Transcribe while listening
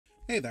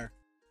Hey there,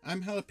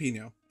 I'm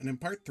Jalapeno, and in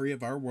part 3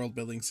 of our world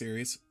building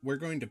series, we're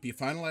going to be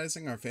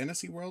finalizing our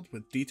fantasy world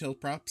with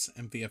detailed props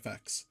and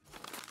VFX.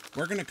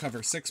 We're going to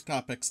cover 6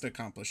 topics to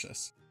accomplish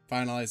this: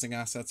 finalizing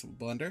assets with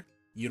Blender,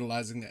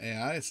 utilizing the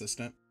AI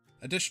assistant,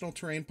 additional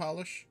terrain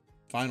polish,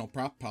 final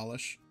prop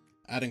polish,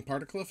 adding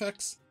particle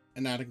effects,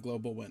 and adding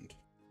global wind.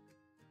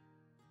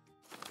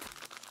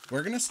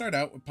 We're going to start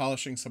out with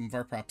polishing some of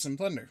our props in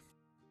Blender.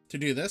 To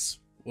do this,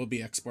 we'll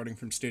be exporting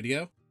from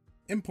Studio,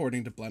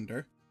 importing to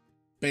Blender,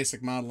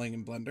 basic modeling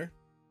in Blender,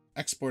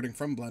 exporting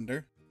from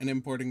Blender, and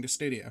importing to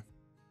Studio.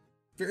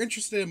 If you're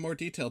interested in a more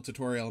detailed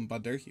tutorial in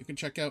Blender, you can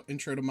check out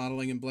Intro to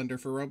Modeling in Blender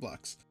for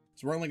Roblox,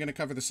 so we're only going to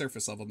cover the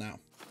surface level now.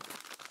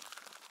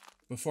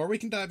 Before we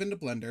can dive into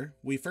Blender,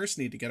 we first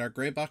need to get our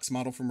Graybox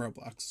model from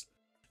Roblox.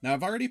 Now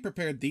I've already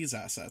prepared these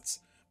assets,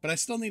 but I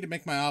still need to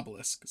make my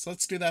obelisk, so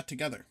let's do that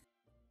together.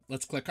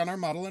 Let's click on our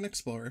model in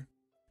Explorer,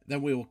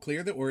 then we will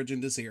clear the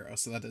origin to 0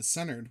 so that it's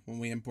centered when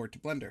we import to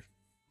Blender.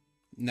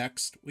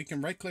 Next, we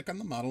can right-click on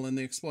the model in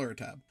the Explorer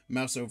tab,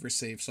 mouse over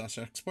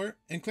Save/Export,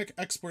 and click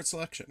Export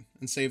Selection,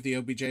 and save the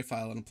OBJ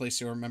file in a place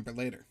you'll remember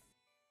later.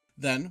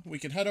 Then, we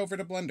can head over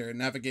to Blender and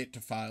navigate to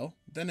File,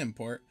 then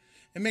Import,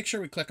 and make sure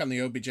we click on the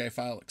OBJ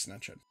file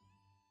extension.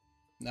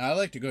 Now I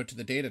like to go to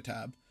the Data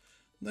tab,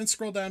 then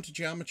scroll down to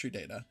Geometry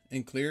Data,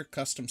 and clear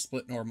Custom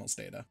Split Normals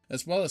data,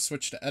 as well as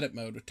switch to Edit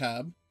mode with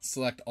Tab,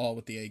 select All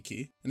with the A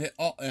key, and hit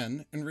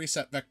Alt-N and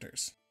reset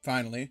vectors.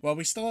 Finally, while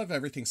we still have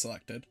everything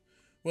selected,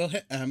 we'll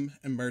hit M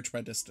and merge by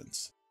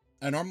distance.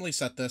 I normally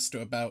set this to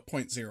about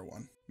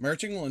 0.01.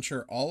 Merging will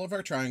ensure all of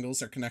our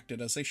triangles are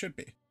connected as they should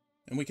be.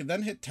 And we can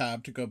then hit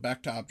Tab to go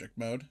back to object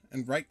mode,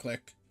 and right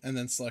click, and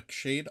then select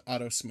Shade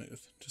Auto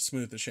Smooth to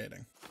smooth the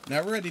shading.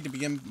 Now we're ready to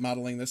begin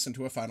modeling this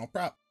into a final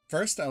prop.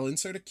 First, I'll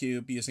insert a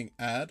cube using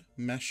Add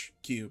Mesh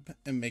Cube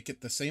and make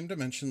it the same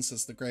dimensions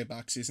as the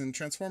Graybox using the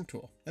Transform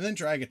tool, and then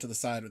drag it to the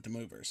side with the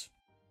movers.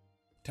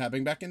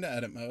 Tabbing back into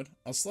edit mode,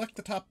 I'll select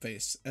the top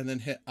face and then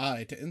hit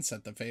I to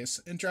inset the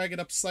face and drag it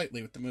up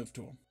slightly with the move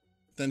tool.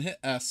 Then hit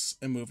S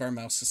and move our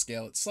mouse to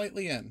scale it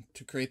slightly in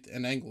to create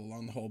an angle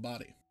along the whole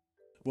body.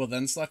 We'll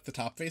then select the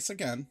top face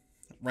again,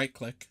 right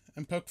click,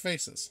 and poke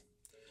faces.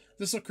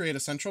 This will create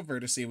a central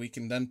vertice we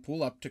can then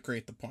pull up to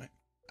create the point.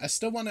 I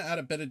still want to add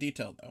a bit of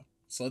detail though,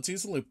 so let's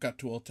use the loop cut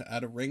tool to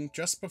add a ring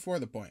just before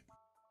the point.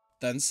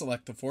 Then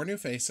select the 4 new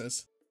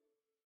faces,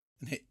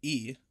 and hit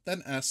E,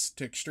 then S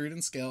to extrude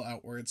and scale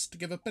outwards to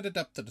give a bit of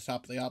depth to the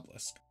top of the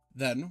obelisk.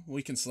 Then,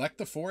 we can select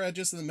the 4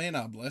 edges of the main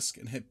obelisk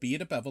and hit B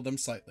to bevel them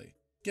slightly,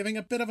 giving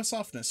a bit of a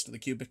softness to the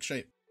cubic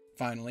shape.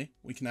 Finally,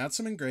 we can add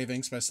some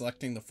engravings by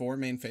selecting the 4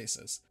 main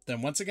faces,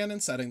 then once again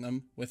insetting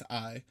them with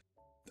I,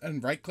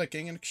 and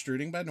right-clicking and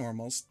extruding by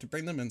normals to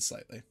bring them in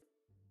slightly.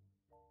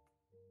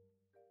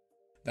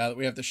 Now that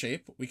we have the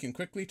shape, we can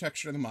quickly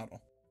texture the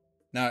model.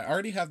 Now I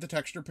already have the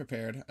texture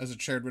prepared as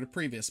it's shared with a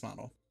previous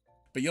model,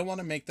 but you'll want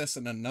to make this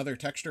in another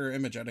texture or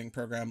image editing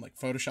program like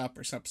Photoshop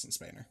or Substance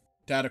Painter.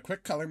 To add a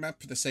quick color map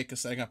for the sake of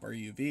setting up our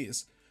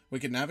UVs, we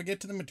can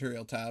navigate to the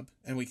Material tab,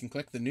 and we can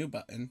click the New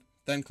button,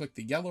 then click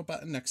the yellow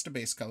button next to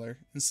Base Color,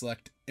 and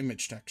select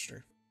Image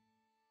Texture.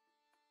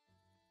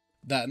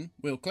 Then,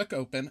 we'll click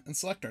Open and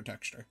select our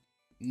texture.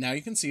 Now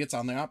you can see it's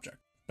on the object,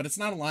 but it's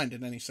not aligned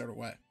in any sort of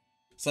way.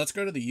 So let's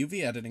go to the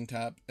UV Editing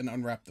tab and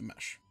unwrap the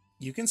mesh.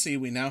 You can see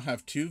we now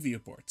have 2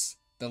 viewports.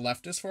 The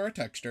left is for our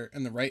texture,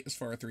 and the right is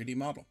for our 3D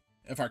model.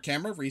 If our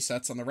camera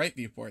resets on the right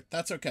viewport,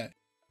 that's okay.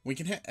 We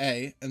can hit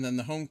A and then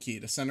the home key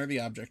to center the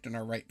object in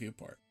our right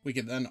viewport. We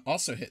can then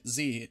also hit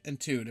Z and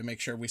 2 to make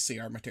sure we see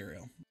our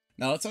material.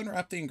 Now let's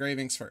unwrap the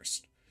engravings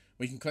first.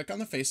 We can click on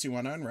the face you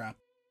want to unwrap,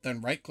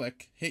 then right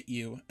click, hit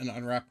U, and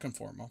unwrap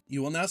conformal.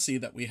 You will now see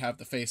that we have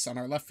the face on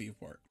our left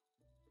viewport.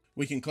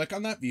 We can click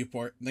on that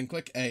viewport, then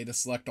click A to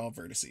select all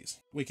vertices.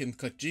 We can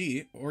click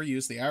G or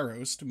use the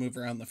arrows to move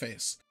around the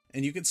face.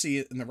 And you can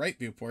see in the right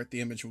viewport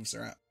the image moves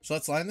around. So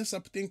let's line this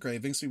up with the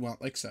engravings we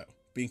want like so,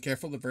 being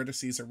careful the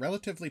vertices are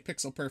relatively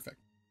pixel perfect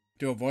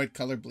to avoid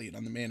color bleed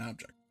on the main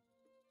object.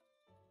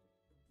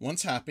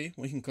 Once happy,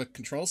 we can click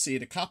Ctrl C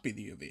to copy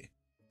the UV,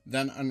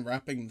 then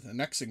unwrapping the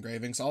next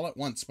engravings all at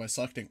once by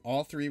selecting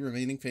all 3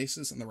 remaining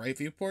faces in the right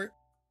viewport,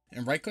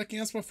 and right clicking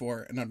as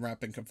before and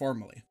unwrapping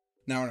conformally.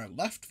 Now in our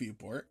left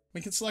viewport,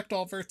 we can select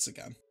all verts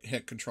again,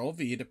 hit Ctrl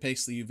V to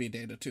paste the UV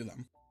data to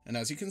them. And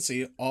as you can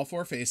see, all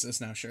 4 faces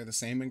now share the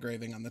same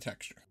engraving on the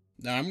texture.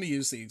 Now I'm going to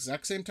use the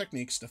exact same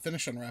techniques to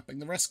finish unwrapping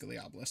the rest of the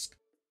obelisk.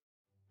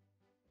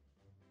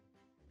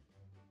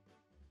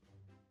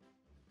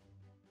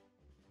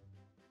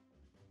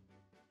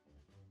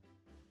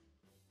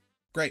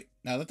 Great,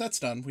 now that that's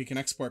done, we can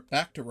export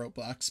back to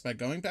Roblox by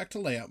going back to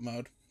Layout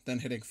mode, then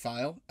hitting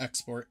File,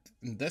 Export,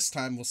 and this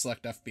time we'll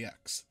select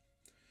FBX.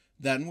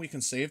 Then we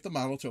can save the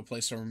model to a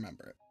place to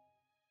remember it.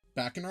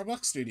 Back in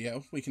Roblox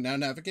Studio, we can now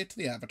navigate to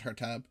the Avatar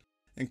tab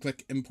and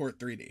click Import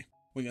 3D.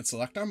 We can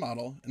select our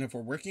model, and if we're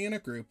working in a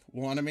group,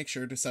 we'll want to make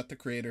sure to set the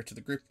creator to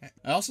the group name.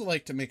 I also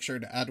like to make sure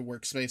to add a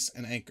workspace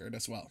and anchor it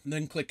as well,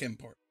 then click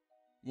Import.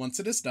 Once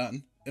it is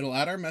done, it'll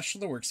add our mesh to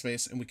the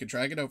workspace and we can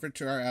drag it over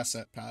to our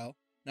asset pile.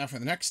 Now for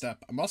the next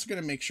step, I'm also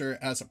going to make sure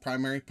it has a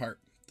primary part,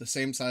 the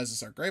same size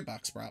as our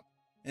Graybox prop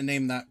and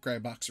name that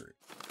GreyboxRoot.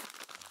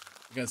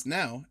 Because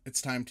now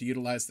it's time to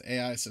utilize the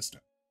AI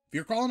assistant. If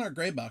you recall in our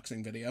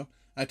Grayboxing video,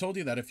 I told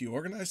you that if you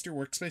organized your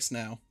workspace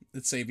now,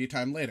 it'd save you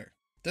time later.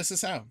 This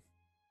is how.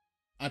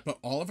 I put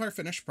all of our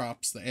finished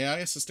props the AI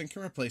assistant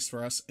can replace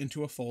for us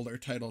into a folder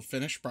titled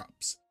Finished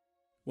Props.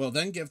 We'll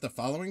then give the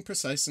following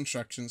precise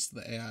instructions to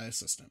the AI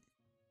assistant.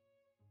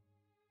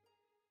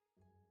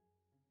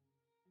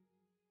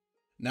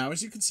 Now,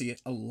 as you can see,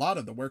 a lot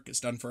of the work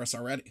is done for us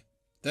already.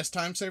 This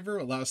time saver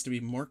will allow us to be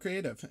more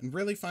creative and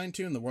really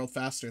fine-tune the world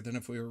faster than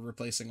if we were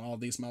replacing all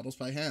these models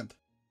by hand.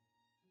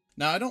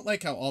 Now, I don't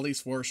like how all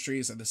these forest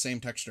trees are the same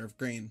texture of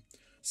green,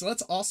 so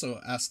let's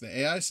also ask the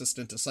AI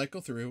assistant to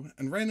cycle through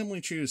and randomly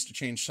choose to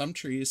change some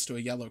trees to a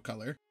yellow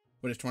color,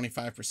 with a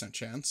 25%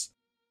 chance,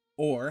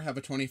 or have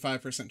a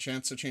 25%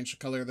 chance to change the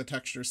color of the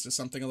textures to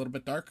something a little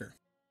bit darker.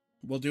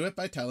 We'll do it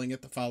by telling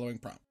it the following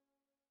prompt.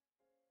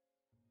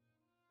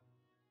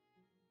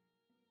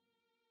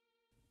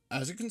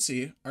 As you can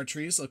see, our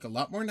trees look a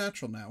lot more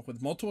natural now, with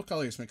multiple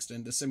colors mixed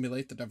in to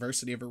simulate the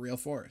diversity of a real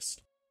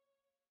forest.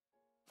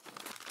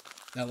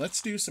 Now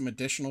let's do some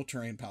additional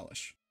terrain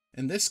polish.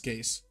 In this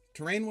case,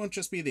 terrain won't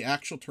just be the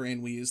actual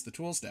terrain we use the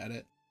tools to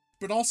edit,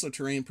 but also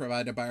terrain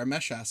provided by our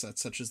mesh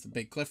assets such as the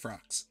big cliff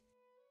rocks.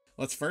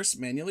 Let's first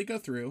manually go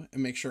through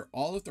and make sure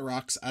all of the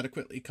rocks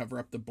adequately cover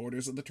up the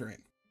borders of the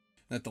terrain,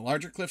 and that the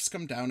larger cliffs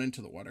come down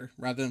into the water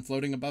rather than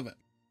floating above it.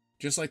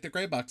 Just like the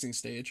grayboxing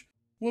stage,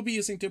 we'll be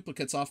using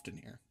duplicates often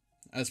here,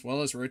 as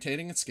well as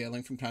rotating and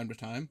scaling from time to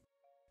time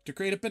to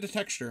create a bit of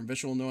texture and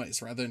visual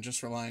noise rather than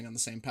just relying on the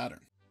same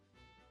pattern.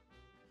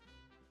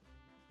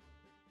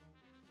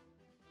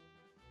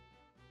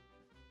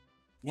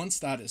 Once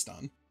that is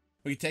done,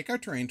 we take our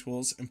terrain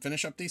tools and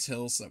finish up these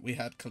hills that we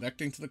had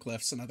connecting to the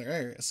cliffs and other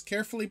areas,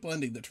 carefully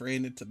blending the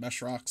terrain into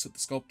mesh rocks with the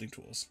sculpting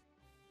tools.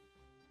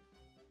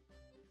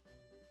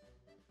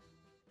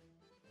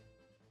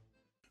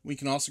 We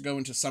can also go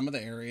into some of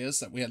the areas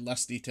that we had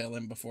less detail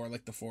in before,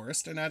 like the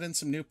forest, and add in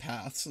some new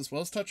paths, as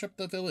well as touch up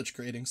the village,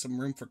 creating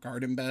some room for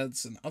garden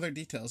beds and other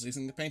details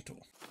using the paint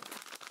tool.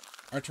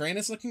 Our terrain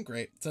is looking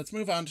great, so let's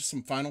move on to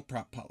some final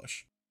prop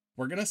polish.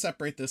 We're going to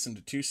separate this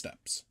into two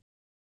steps: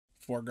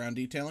 foreground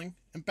detailing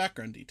and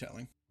background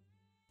detailing.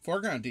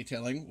 Foreground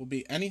detailing will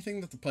be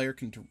anything that the player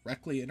can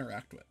directly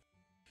interact with.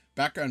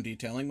 Background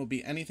detailing will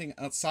be anything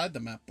outside the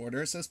map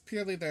borders, as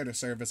purely there to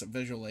serve as a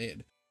visual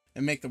aid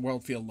and make the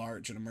world feel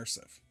large and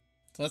immersive.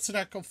 So let's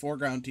tackle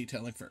foreground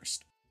detailing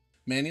first,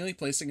 manually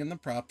placing in the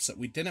props that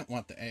we didn't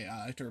want the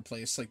AI to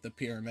replace, like the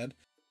pyramid,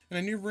 and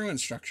a new ruin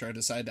structure I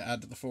decided to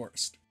add to the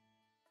forest.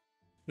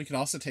 We could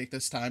also take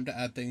this time to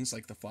add things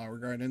like the flower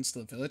gardens to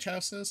the village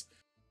houses,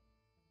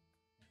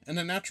 and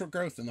the natural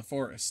growth in the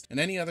forest, and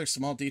any other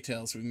small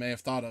details we may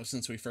have thought of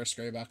since we first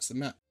grayboxed the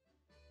map.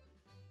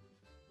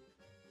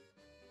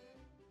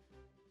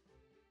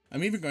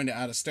 I'm even going to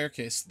add a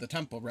staircase to the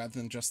temple rather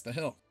than just the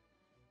hill.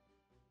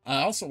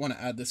 I also want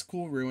to add this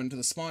cool ruin to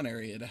the spawn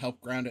area to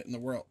help ground it in the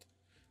world,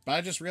 but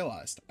I just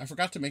realized I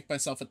forgot to make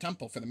myself a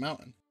temple for the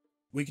mountain.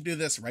 We can do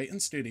this right in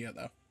Studio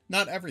though.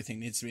 Not everything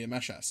needs to be a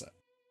mesh asset.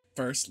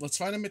 First, let's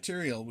find a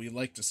material we'd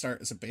like to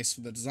start as a base for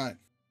the design.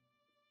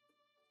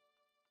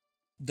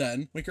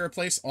 Then, we can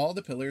replace all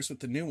the pillars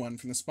with the new one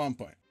from the spawn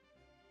point.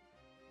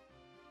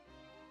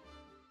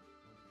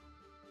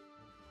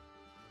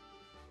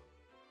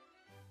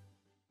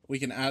 We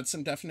can add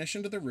some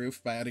definition to the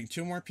roof by adding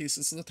 2 more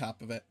pieces to the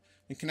top of it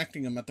and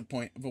connecting them at the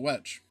point of a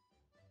wedge.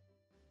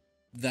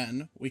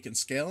 Then, we can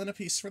scale in a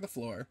piece for the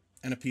floor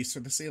and a piece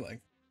for the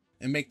ceiling,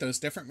 and make those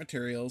different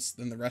materials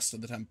than the rest of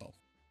the temple.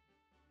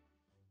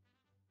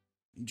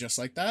 Just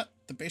like that,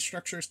 the base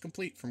structure is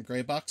complete from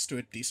Graybox to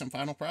a decent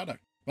final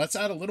product. Let's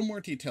add a little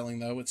more detailing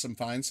though, with some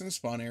vines in the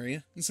spawn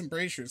area and some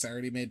braziers I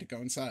already made to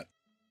go inside.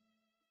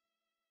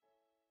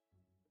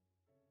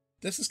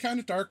 This is kind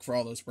of dark for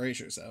all those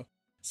braziers though,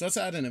 so let's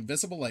add an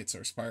invisible light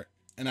source part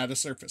and add a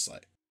surface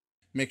light.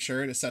 Make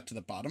sure it is set to the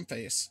bottom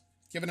face,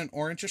 give it an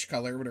orangish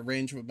color with a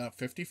range of about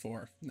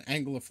 54, and an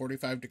angle of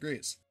 45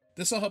 degrees.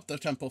 This will help the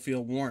temple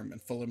feel warm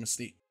and full of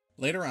mystique.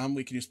 Later on,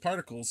 we can use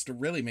particles to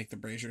really make the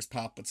braziers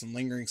pop with some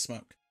lingering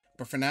smoke.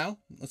 But for now,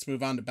 let's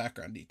move on to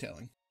background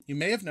detailing. You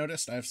may have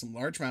noticed I have some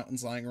large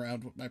mountains lying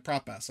around with my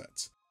prop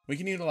assets. We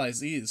can utilize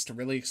these to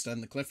really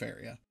extend the cliff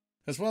area,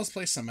 as well as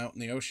place some out in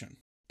the ocean.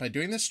 By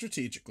doing this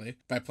strategically,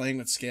 by playing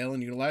with scale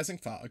and utilizing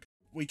fog,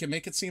 we can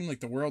make it seem like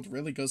the world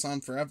really goes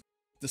on forever,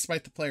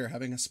 despite the player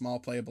having a small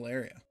playable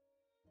area.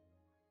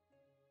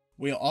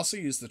 We'll also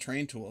use the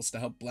terrain tools to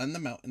help blend the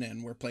mountain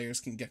in where players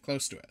can get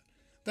close to it.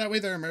 That way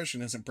their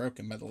immersion isn't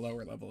broken by the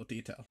lower level of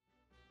detail.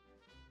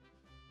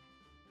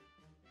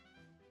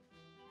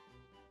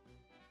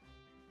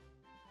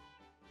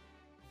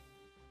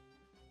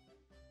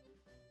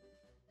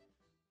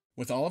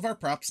 With all of our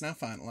props now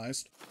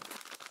finalized,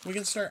 we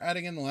can start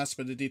adding in the last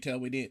bit of detail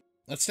we need.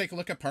 Let's take a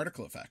look at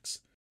particle effects.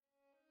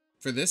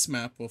 For this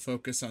map, we'll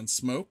focus on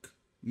smoke,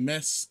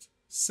 mist,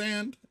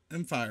 sand,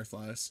 and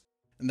fireflies.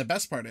 And the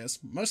best part is,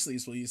 most of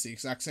these will use the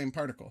exact same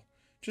particle,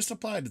 just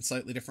applied in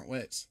slightly different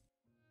ways.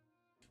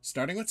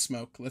 Starting with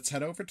smoke, let's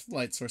head over to the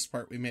light source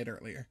part we made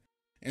earlier.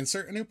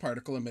 Insert a new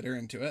particle emitter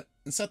into it,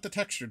 and set the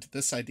texture to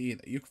this ID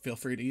that you can feel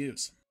free to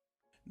use.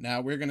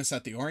 Now we're going to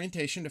set the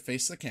orientation to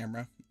face the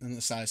camera and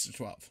the size to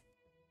 12.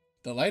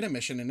 The light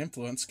emission and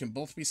influence can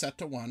both be set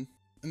to 1,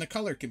 and the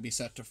color can be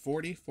set to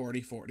 40,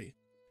 40, 40,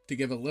 to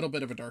give a little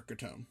bit of a darker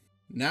tone.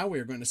 Now we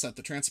are going to set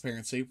the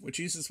transparency, which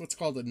uses what's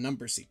called a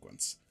number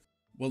sequence.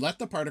 We'll let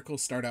the particle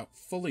start out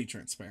fully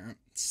transparent,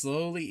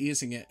 slowly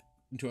easing it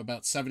into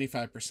about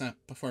 75%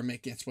 before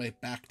making its way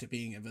back to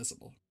being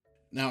invisible.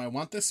 Now I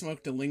want this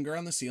smoke to linger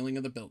on the ceiling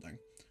of the building,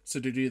 so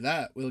to do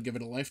that we'll give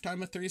it a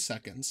lifetime of 3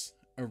 seconds,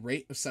 a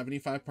rate of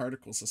 75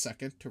 particles a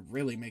second to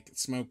really make it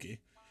smoky,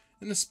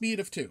 and a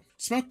speed of 2.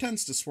 Smoke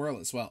tends to swirl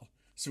as well,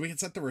 so we can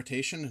set the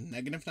rotation to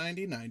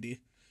 -90,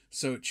 90,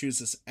 so it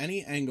chooses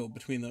any angle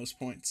between those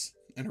points,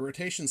 and a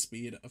rotation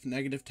speed of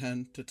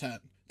 -10 to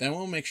 10. Then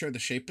we'll make sure the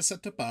shape is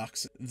set to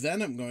box.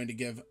 Then I'm going to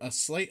give a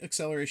slight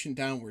acceleration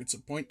downwards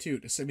of 0.2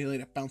 to simulate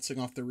it bouncing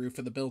off the roof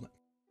of the building.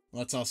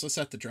 Let's also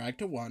set the drag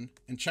to 1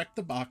 and check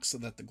the box so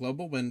that the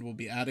global wind we'll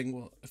be adding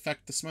will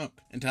affect the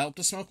smoke. And to help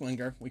the smoke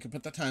linger, we can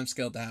put the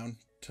timescale down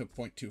to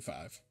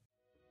 0.25.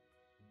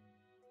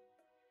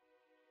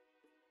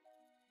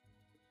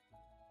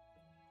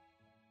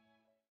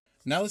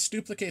 Now let's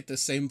duplicate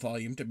this same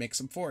volume to make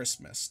some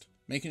forest mist,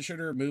 making sure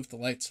to remove the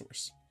light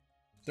source.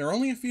 There are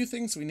only a few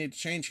things we need to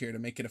change here to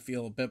make it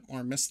feel a bit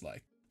more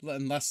mist-like,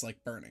 and less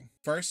like burning.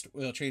 First,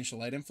 we'll change the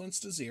light influence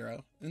to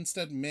 0, and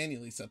instead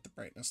manually set the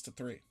brightness to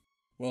 3.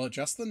 We'll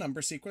adjust the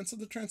number sequence of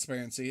the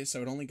transparency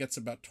so it only gets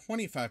about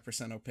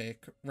 25%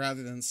 opaque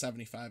rather than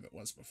 75 it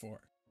was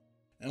before.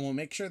 And we'll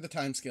make sure the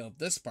timescale of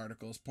this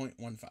particle is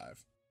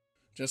 0.15.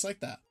 Just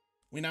like that,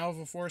 we now have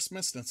a forest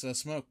mist instead of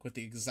smoke with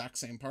the exact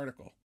same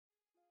particle.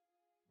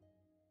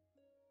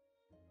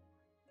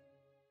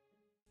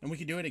 And we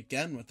can do it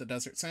again with the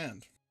desert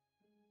sand.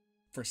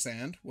 For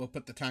sand, we'll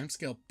put the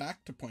timescale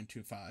back to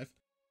 0.25,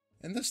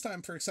 and this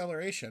time for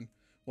acceleration,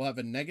 we'll have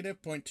a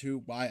 -0.2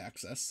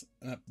 y-axis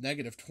and a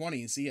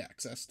 -20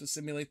 z-axis to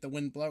simulate the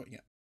wind blowing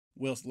it.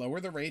 We'll lower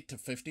the rate to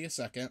 50 a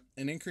second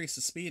and increase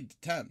the speed to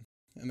 10,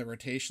 and the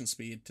rotation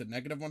speed to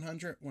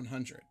 -100,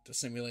 100 to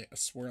simulate a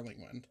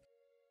swirling wind.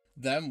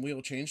 Then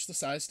we'll change the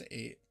size to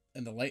 8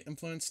 and the light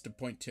influence to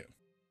 0.2,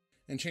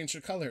 and change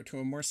the color to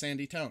a more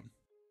sandy tone.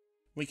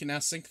 We can now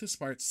sink this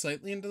part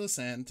slightly into the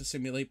sand to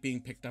simulate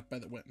being picked up by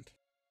the wind.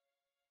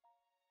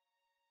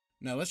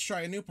 Now let's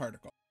try a new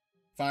particle,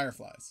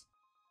 fireflies.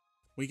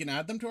 We can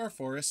add them to our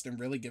forest and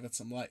really give it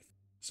some life.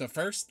 So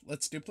first,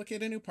 let's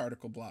duplicate a new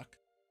particle block.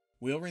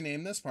 We'll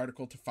rename this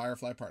particle to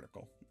Firefly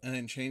Particle, and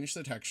then change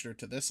the texture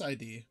to this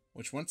ID,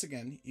 which once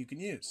again you can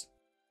use.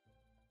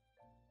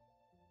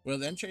 We'll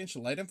then change the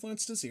light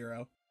influence to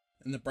 0,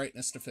 and the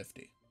brightness to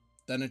 50,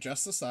 then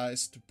adjust the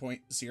size to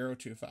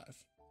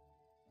 0.025.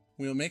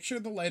 We'll make sure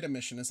the light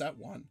emission is at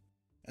 1,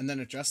 and then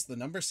adjust the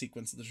number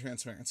sequence of the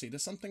transparency to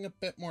something a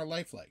bit more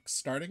lifelike,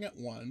 starting at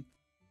 1,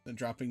 then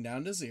dropping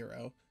down to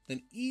 0,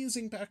 then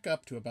easing back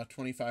up to about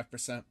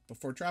 25%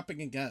 before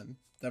dropping again,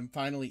 then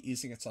finally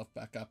easing itself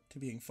back up to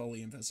being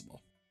fully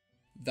invisible.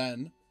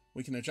 Then,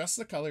 we can adjust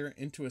the color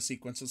into a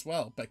sequence as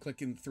well by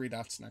clicking the 3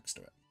 dots next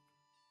to it.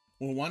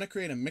 We'll want to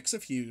create a mix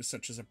of hues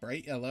such as a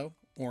bright yellow,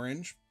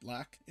 orange,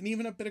 black, and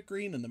even a bit of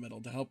green in the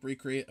middle to help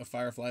recreate a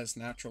firefly's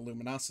natural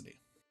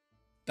luminosity.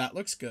 That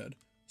looks good,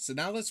 so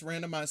now let's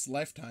randomize the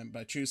lifetime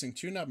by choosing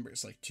 2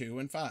 numbers like 2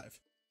 and 5.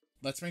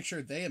 Let's make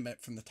sure they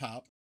emit from the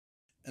top,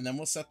 and then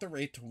we'll set the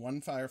rate to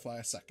 1 firefly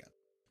a second,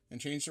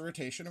 and change the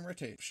rotation and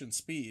rotation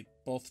speed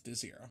both to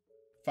 0.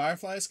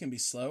 Fireflies can be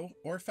slow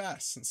or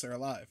fast since they're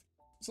alive,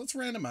 so let's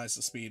randomize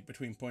the speed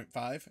between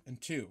 0.5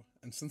 and 2,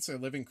 and since they're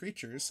living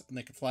creatures and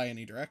they can fly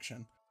any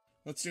direction,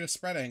 let's do a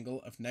spread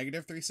angle of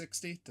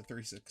 -360 to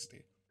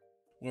 360.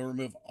 We'll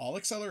remove all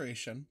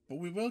acceleration, but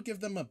we will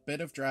give them a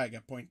bit of drag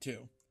at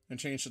 0.2, and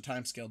change the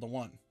timescale to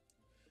 1.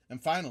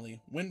 And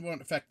finally, wind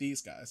won't affect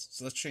these guys,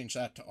 so let's change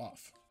that to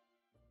off.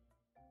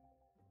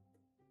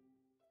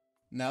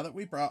 Now that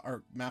we brought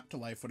our map to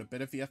life with a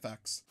bit of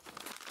VFX,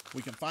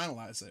 we can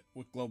finalize it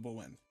with global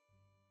wind.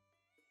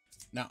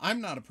 Now I'm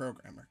not a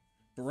programmer,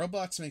 but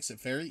Roblox makes it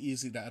very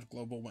easy to add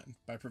global wind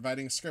by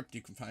providing a script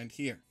you can find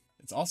here.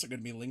 It's also going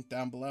to be linked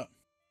down below.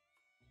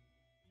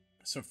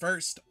 So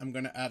first, I'm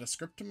going to add a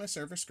script to my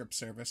server script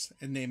service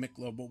and name it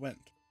Global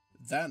Wind.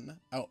 Then,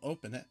 I'll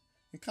open it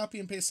and copy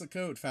and paste the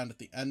code found at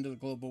the end of the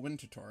Global Wind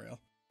tutorial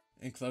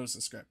and close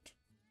the script.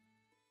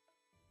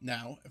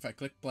 Now, if I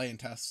click play and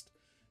test,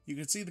 you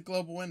can see the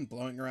global wind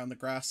blowing around the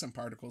grass and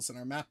particles in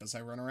our map as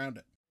I run around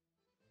it.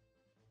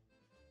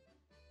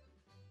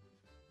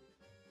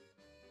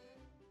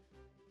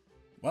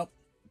 Well,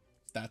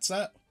 that's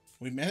that.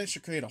 We managed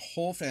to create a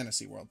whole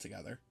fantasy world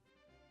together.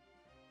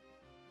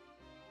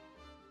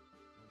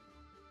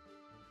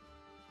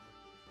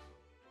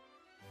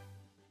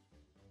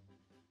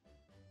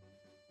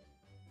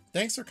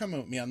 Thanks for coming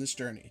with me on this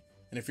journey,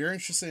 and if you're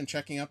interested in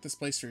checking out this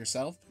place for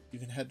yourself, you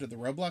can head to the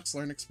Roblox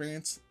Learn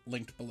Experience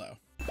linked below.